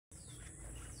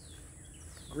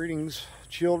Greetings,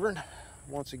 children.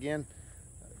 Once again,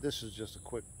 this is just a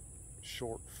quick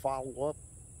short follow-up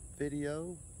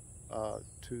video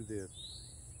to the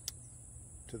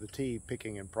tea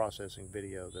picking and processing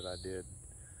video that I did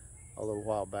a little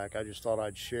while back. I just thought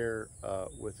I'd share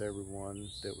with everyone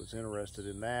that was interested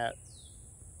in that.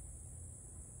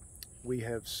 We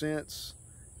have since,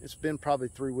 it's been probably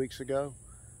 3 weeks ago,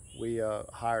 we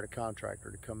hired a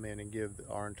contractor to come in and give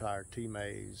our entire tea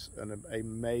maze a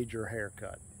major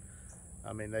haircut.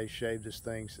 I mean, they shaved this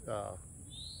thing's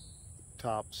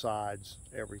top, sides,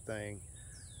 everything.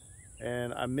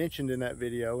 And I mentioned in that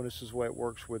video, and this is the way it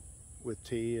works with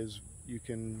tea, is you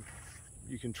can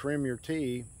trim your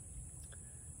tea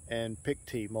and pick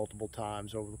tea multiple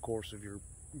times over the course of your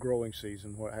growing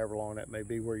season, however long that may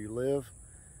be where you live.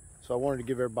 So I wanted to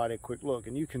give everybody a quick look,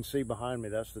 and you can see behind me,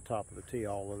 that's the top of the tea,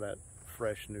 all of that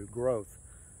fresh new growth.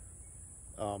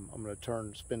 I'm going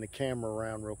to spin the camera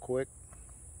around real quick,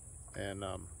 and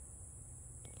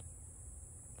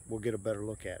we'll get a better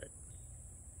look at it.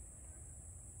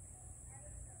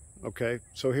 Okay,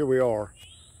 so here we are.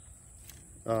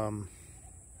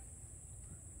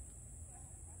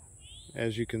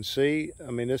 As you can see, I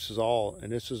mean, this is all,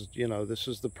 and this is, you know, this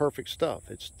is the perfect stuff.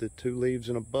 It's the 2 leaves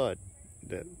in a bud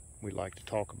that we like to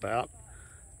talk about.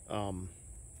 Let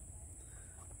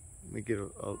me get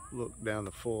a look down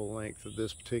the full length of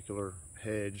this particular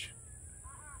hedge.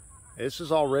 This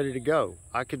is all ready to go.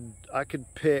 I could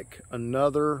pick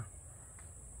another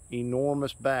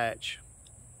enormous batch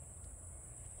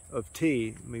of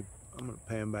tea. I'm going to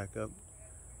pan back up.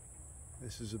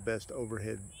 This is the best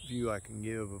overhead view I can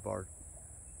give of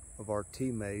our tea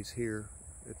maze here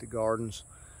at the gardens.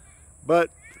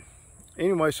 But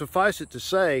anyway, suffice it to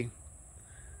say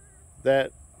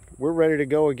that we're ready to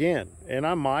go again. And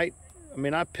I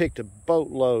picked a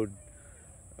boatload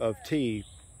of tea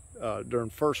during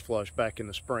first flush back in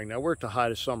the spring. Now we're at the height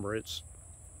of summer. It's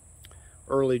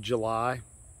early July.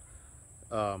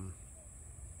 And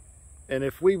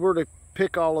if we were to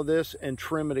pick all of this and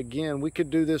trim it again, we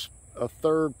could do this a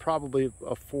third, probably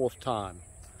a 4th time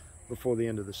before the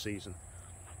end of the season.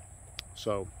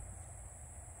 So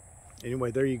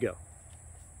anyway, there you go.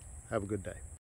 Have a good day.